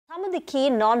Some of the key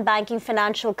non-banking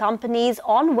financial companies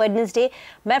on Wednesday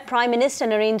met Prime Minister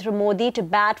Narendra Modi to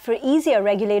bat for easier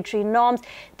regulatory norms.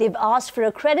 They've asked for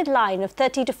a credit line of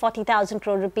 30 to 40,000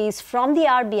 crore rupees from the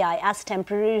RBI as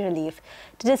temporary relief.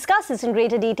 To discuss this in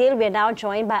greater detail, we are now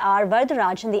joined by R.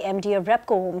 Varadarajan, the MD of Repco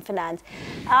Home Finance.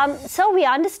 So we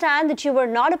understand that you were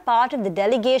not a part of the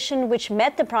delegation which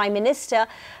met the Prime Minister.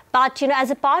 But, as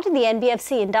a part of the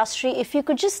NBFC industry, if you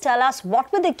could just tell us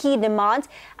what were the key demands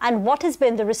and what has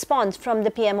been the response from the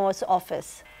PMO's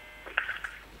office?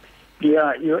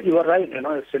 Yeah, you are right.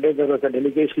 Yesterday there was a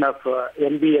delegation of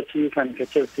NBFCs and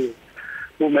HFCs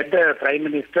who met the Prime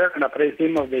Minister and apprised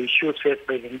him of the issues faced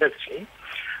by the industry.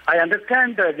 I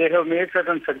understand they have made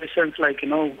certain suggestions like,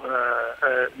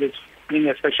 this being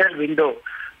a special window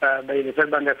by the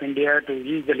Reserve Bank of India to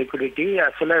ease the liquidity,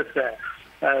 as well as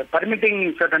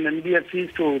permitting certain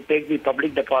NBFCs to take the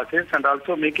public deposits and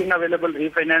also making available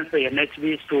refinance the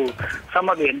NHBs to some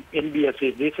of the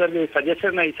NBFCs. These are the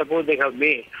suggestions I suppose they have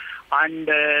made. And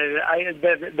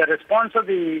the response of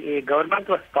the government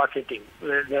was positive.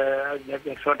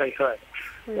 That's what I heard.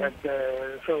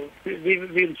 So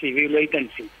we'll see. We'll wait and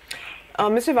see.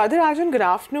 Mr. Varadarajan, good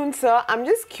afternoon, sir. I'm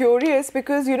just curious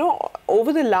because,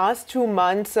 over the last 2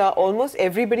 months, almost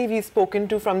everybody we've spoken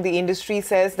to from the industry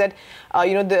says that,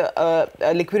 the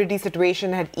liquidity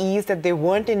situation had eased, that they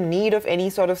weren't in need of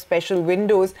any sort of special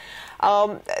windows.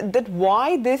 That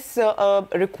why this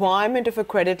requirement of a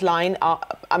credit line,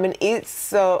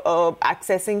 is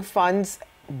accessing funds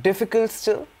difficult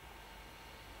still?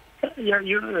 Yeah,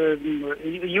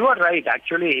 you are right,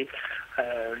 actually.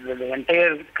 The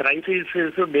entire crisis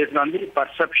is based on the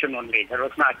perception only. There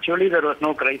was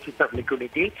no crisis of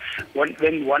liquidity. When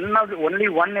only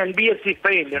one NBFC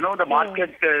failed, the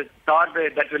market thought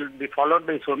that will be followed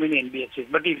by so many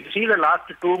NBFCs. But if you see the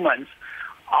last 2 months,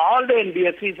 all the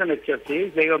NBFCs and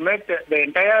HFCs, they have met the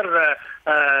entire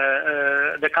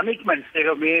the commitments they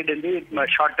have made in the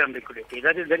short-term liquidity.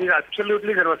 There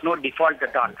was no default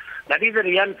at all. That is the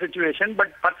real situation,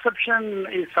 but perception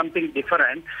is something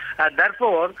different.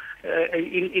 Therefore,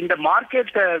 in the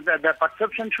market, the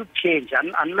perception should change.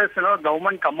 Unless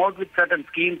government come out with certain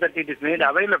schemes that it is made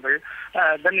available,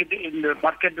 then the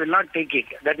market will not take it.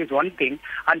 That is one thing.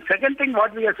 And second thing,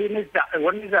 what we have seen is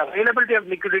one is the availability of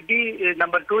liquidity.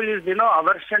 Number two is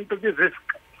aversion to the risk.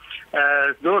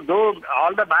 Though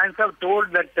all the banks have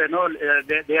told that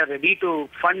they are ready to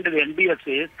fund the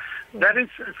NBFCs, there is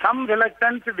some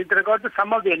reluctance with regard to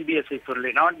some of the NBFCs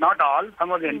only, not all,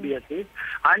 some of the NBFCs.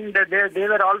 And they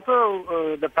were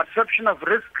also the perception of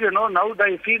risk, now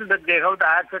they feel that they have to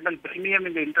add certain premium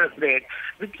in the interest rate,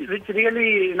 which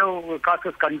really,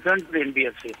 causes concern to the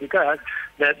NBFCs, because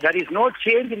there is no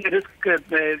change in the risk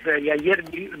a year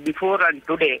before and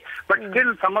today. But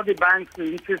still, some of the banks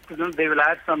insist they will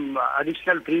add some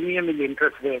additional premium in the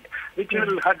interest rate, which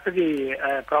will hurt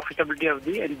the profitability of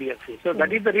the NBFC. So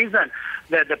that is the reason.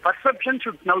 The perception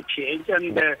should now change,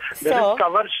 and the risk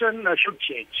aversion should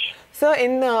change. So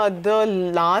in the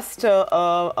last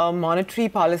monetary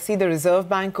policy, the Reserve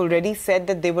Bank already said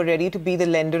that they were ready to be the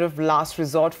lender of last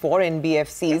resort for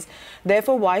NBFCs.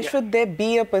 Therefore, why should there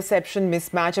be a perception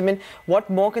mismatch? What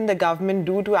more can the government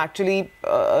do to actually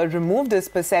remove this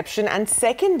perception? And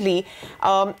secondly,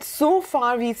 so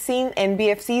far we've seen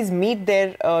NBFCs meet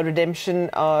their redemption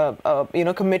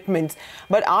commitments,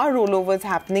 but are rollovers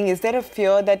happening? Is there a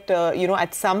fear that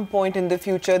at some point in the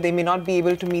future they may not be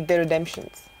able to meet their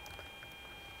redemptions?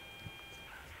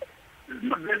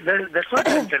 That's what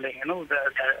I'm telling.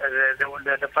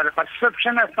 The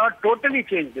perception has not totally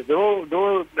changed.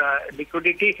 Though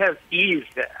liquidity has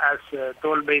eased, as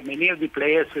told by many of the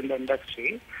players in the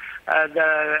industry.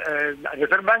 The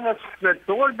Reserve Bank has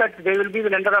told that they will be the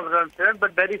lender of reserve,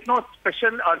 but there is no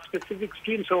special or specific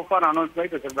scheme so far announced by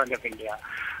the Reserve Bank of India.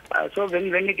 So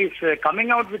when it is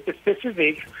coming out with the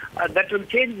specifics, that will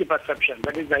change the perception.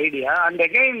 That is the idea. And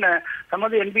again, some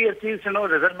of the NBFCs,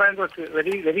 Reserve Bank was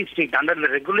very, very strict. Under the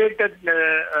regulated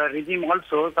regime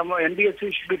also, some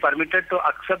NBFCs should be permitted to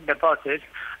accept deposits.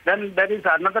 Then there is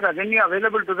another avenue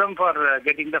available to them for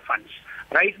getting the funds.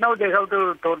 Right now, they have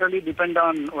to totally depend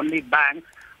on only banks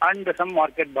and some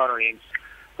market borrowings.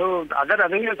 So other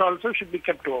avenues also should be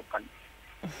kept open.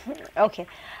 Okay.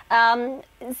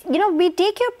 We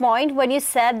take your point when you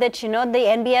said that, the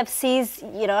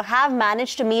NBFCs, have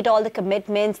managed to meet all the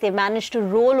commitments. They've managed to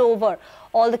roll over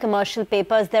all the commercial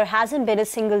papers. There hasn't been a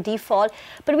single default.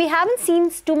 But we haven't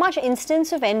seen too much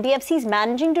instance of NBFCs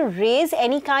managing to raise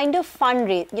any kind of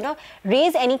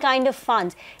raise any kind of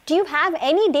funds. Do you have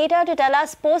any data to tell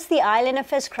us post the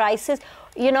IL&FS crisis,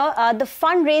 the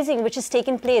fundraising which has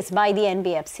taken place by the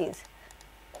NBFCs?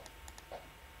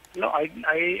 No, I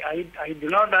do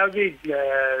not have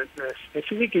the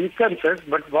specific instances,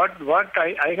 but what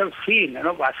I have seen, as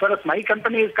far as my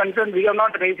company is concerned, we have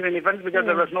not raised any funds because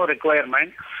there was no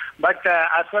requirement. But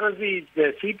as far as the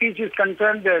CPs is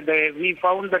concerned, we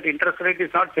found that interest rate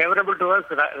is not favorable to us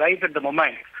right at the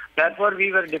moment. Therefore,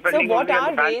 we were depending on the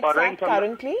bank borrowings. So what are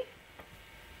rates currently?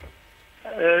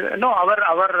 No,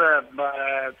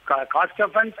 our cost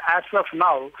of funds as of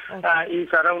now is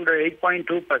around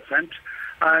 8.2%.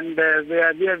 And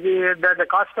the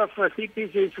cost of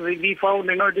CPs is, we found,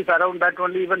 it is around that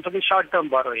only even for the short-term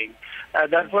borrowing.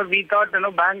 Therefore, we thought,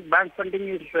 bank funding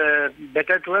is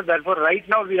better to us. Therefore, right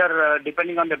now we are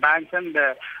depending on the banks and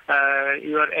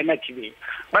your NHB.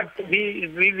 But we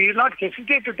will not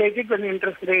hesitate to take it when the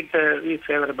interest rate is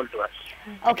favorable to us.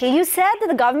 Okay, you said that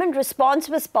the government response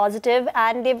was positive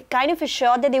and they've kind of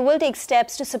assured that they will take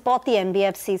steps to support the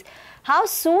NBFCs. How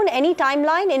soon? Any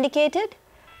timeline indicated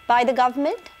by the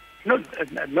government? No,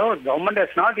 government has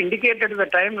not indicated the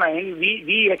timeline.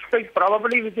 We expect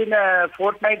probably within a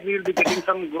fortnight we will be getting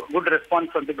some good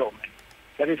response from the government.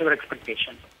 That is our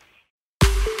expectation.